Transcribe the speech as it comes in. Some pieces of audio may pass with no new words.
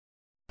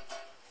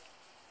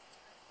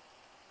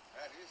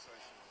What's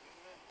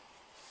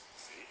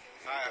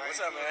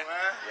up, man?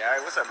 Yeah,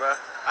 what's up, bro?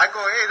 I go,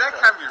 hey, that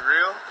can't be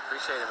real.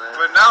 Appreciate it, man.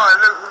 But now I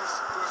look who's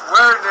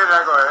wearing it.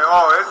 I go,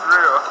 oh, it's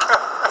real.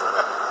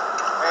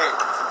 Hey,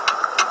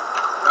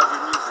 love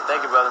your music.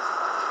 Thank you, brother.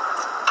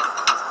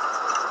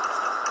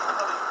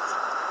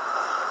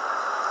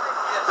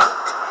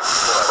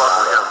 Fuck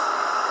with him.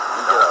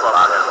 You get a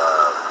lot of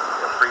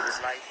your previous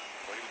life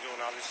when he was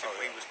doing all this shit.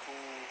 When he was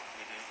cool,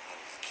 he was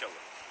a killer.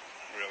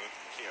 Really?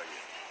 Hell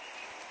yeah.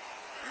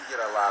 You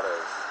get a lot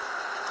of.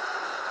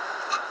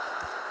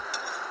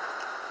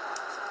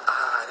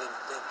 I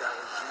didn't think that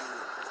was you.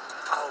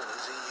 Oh,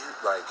 was it you?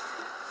 Like,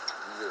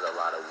 you get a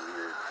lot of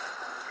weird.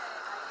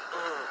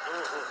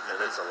 And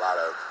it's a lot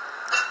of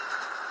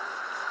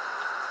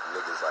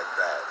niggas like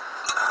that.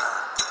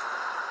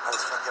 I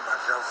was fucking my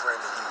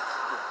girlfriend and you.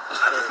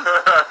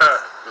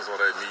 Just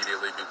want to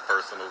immediately do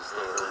personal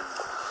stories.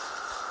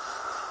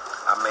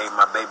 I made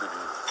my baby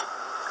do.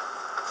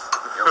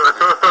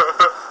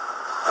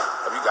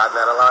 Have you gotten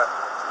that a lot?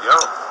 Yo.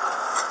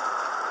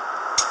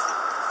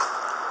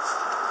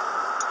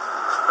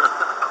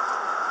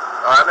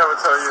 I never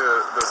tell you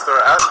the story.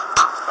 I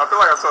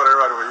feel like I told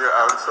everybody when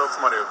I showed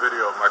somebody a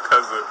video of my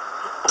cousin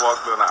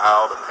walked down the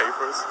aisle to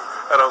papers,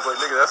 and I was like,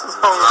 nigga, that's his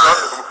home.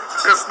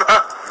 It's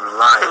not. You're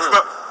lying. It's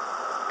not.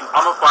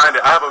 I'm gonna find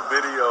it. I have a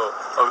video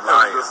of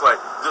just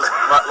like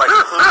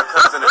including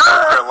cousin in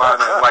North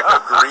Carolina in like a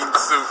green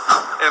suit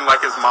in like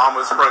his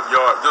mama's front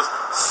yard, just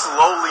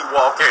slowly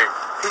walking.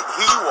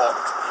 He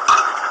walked.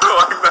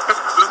 Like that.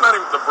 There's not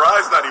even the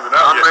bride's not even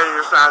out I'm yet. ready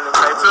to sign the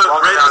papers.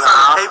 Ready to sign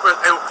the papers,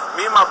 and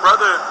me and my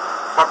brother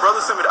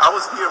sent me. I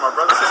was here. My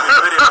brother sent me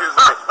the video. He was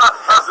like,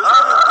 "Has this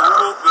nigga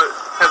Googled the?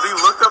 Has he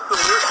looked up the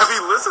lyrics? Have he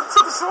listened to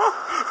the song?"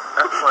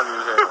 That's funny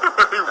as hell.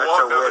 He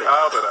walked down the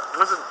aisle to that.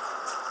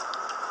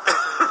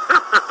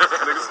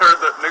 Niggas heard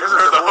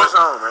the hook.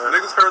 Song, man.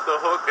 Niggas heard the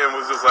hook and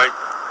was just like,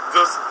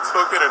 just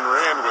took it and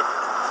ran with it.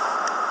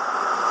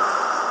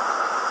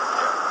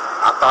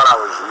 I thought I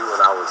was you when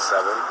I was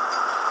 7.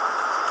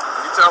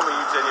 You told me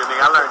you did your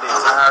nigga. I learned the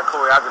entire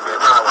choreography.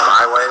 When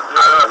I went,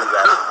 I would do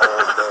that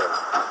whole dance.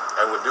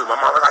 And would do. My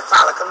mom was like,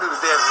 Tyler, come do the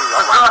dance with me.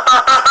 I'm like,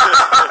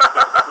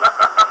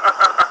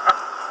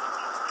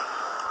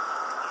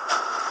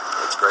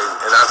 it's crazy.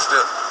 And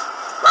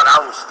that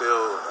album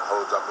still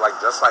holds up. Like,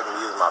 Just Like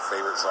Me is my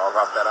favorite song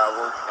off that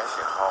album. That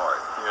shit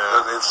hard.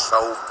 Yeah. It's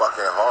so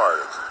fucking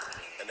hard.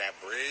 And that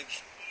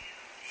bridge,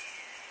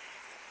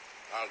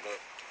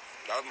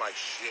 that was my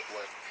shit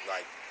when,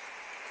 like,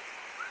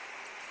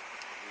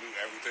 knew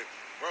everything.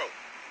 Bro,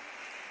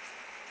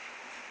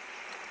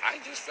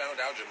 I just found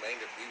out Jermaine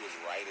Dupri was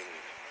writing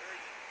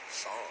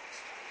songs.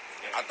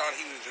 Yeah. I thought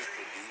he was just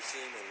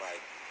producing and,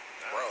 like,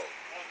 bro,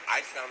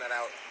 I found that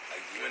out a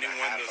year and a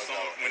half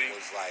ago. When he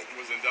was like,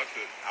 was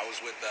inducted. I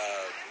was with,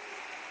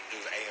 it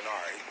was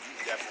A&R.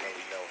 You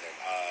definitely know him.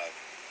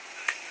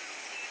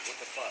 What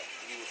the fuck?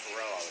 He was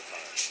Pharrell all the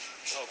time.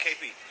 Oh,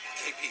 KP.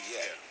 KP,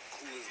 yeah.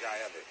 Coolest guy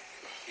ever.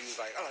 He was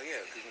like, oh yeah,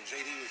 because when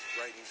JD was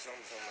writing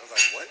something, I was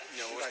like, what?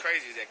 You know, what's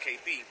crazy is that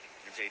KP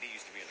and JD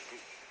used to be in a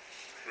group.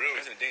 Really?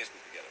 They was in a dance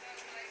group together.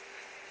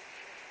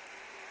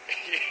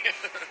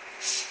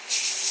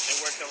 They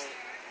worked on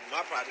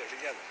my project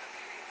together.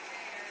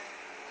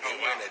 They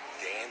were in a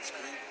dance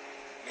group?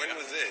 When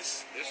was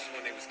this? This is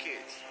when they was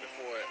kids,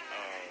 before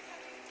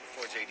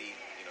JD,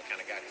 kind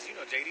of got, because,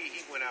 JD,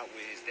 he went out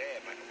with his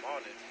dad, Michael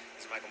Marlin,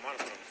 because Michael Marlin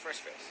put on the Fresh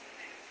Fest.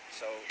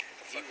 So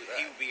he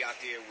would be out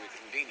there with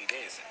Houdini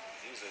dancing.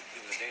 He was a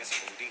dancer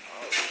with Houdini.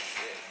 Oh,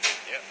 shit.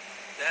 Yep.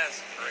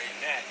 That's crazy. And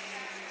that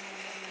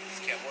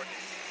just kept working.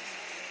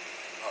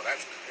 Oh,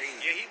 that's crazy.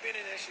 Yeah, he been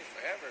in that shit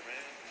forever,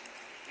 man.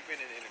 He been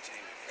in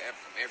entertainment forever,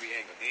 from every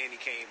angle. Then he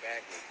came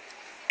back with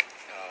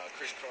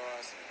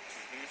Crisscross and,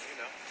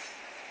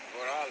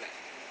 wrote all that.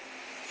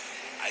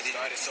 I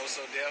started So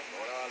Def,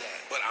 wrote all that.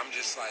 But I'm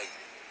just like,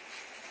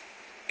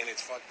 and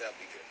it's fucked up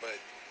but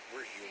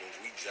we're humans.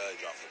 We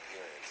judge off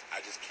appearance. I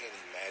just can't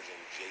imagine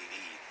JD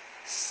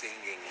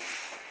singing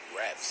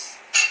refs.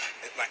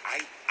 Like,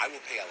 I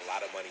will pay a lot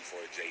of money for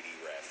a JD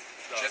ref.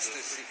 Just to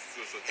see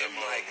him,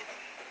 like,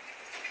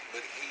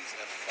 but he's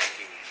a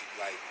fucking,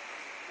 like,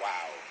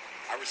 wow.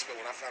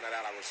 When I found that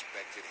out, I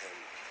respected him.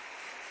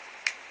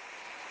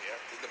 Yeah.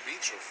 The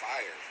beats were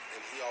fire.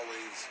 And he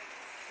always,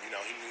 he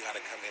knew how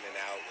to come in and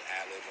out with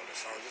ad-libs on the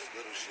song. Just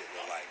little shit,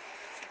 but like,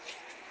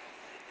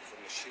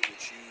 from the shit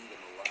with you, the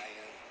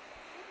Mariah,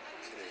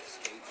 to the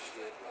Escape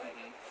shit, like,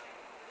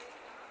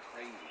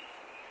 crazy.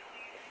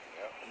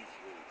 Yep. He's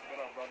really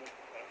What up, brother?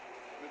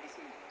 Good to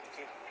see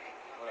you.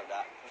 What up,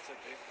 Doc? What's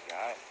up, Jake?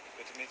 Alright.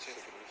 Good to meet you.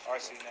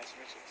 RC, nice to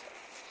meet you. It's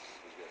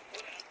good.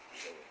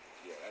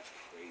 Yeah, that's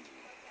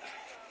crazy.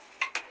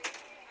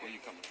 Where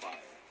you coming from?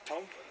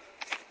 Home?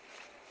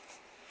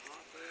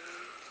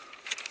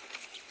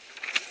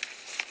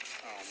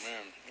 Oh,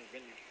 man. Never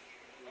been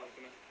video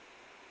opener?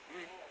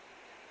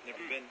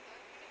 Never been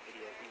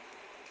video opener?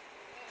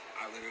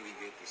 I literally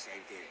did the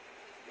same thing.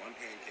 One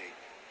pancake,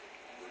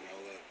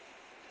 granola,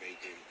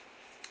 bacon.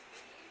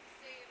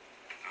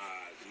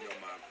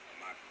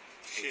 My my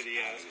shitty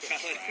ass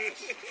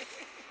trash.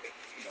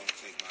 Don't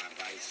take my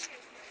advice.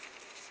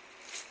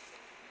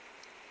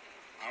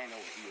 I don't know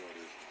what he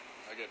ordered.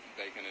 I get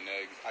bacon and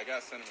eggs. I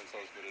got cinnamon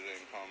toast, but it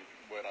didn't come.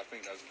 But I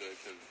think that's good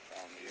because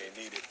they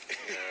need it.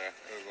 Yeah.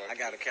 It was like, I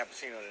got a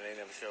cappuccino and they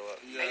never show up.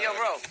 Yeah. Hey, yo,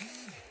 bro,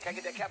 can I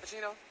get that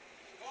cappuccino?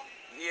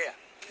 Yeah.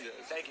 Yes.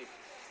 Thank you.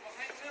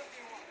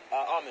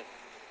 Almond.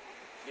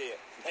 Yeah.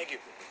 Thank you.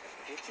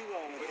 What you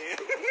on with here?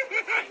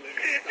 I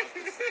literally thought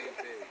the same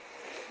thing.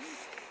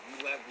 You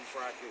left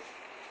before I could.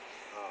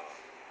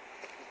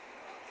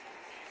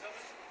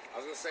 I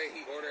was gonna say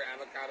he ordered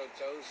avocado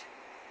toast.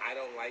 I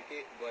don't like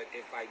it, but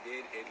if I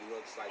did, it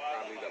looks like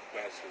probably the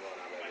best one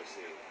I've ever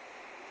seen.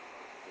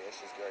 Yeah, it's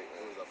just great,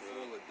 It man. was a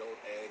full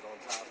adult egg on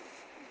top.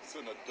 it's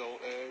an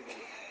adult egg.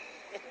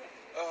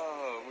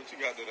 Oh, what you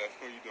got today?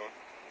 What are you doing?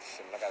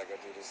 Shit, I gotta go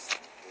do this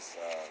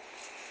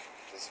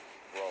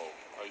roll.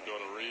 Are you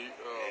doing a read?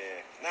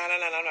 Yeah. No,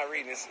 I'm not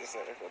reading this.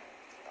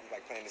 I'm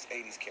like playing this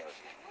 80s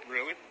character.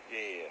 Really?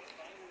 Yeah.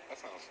 That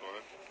sounds fun.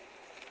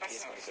 That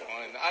sounds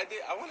fun.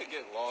 I want to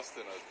get lost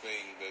in a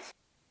thing that's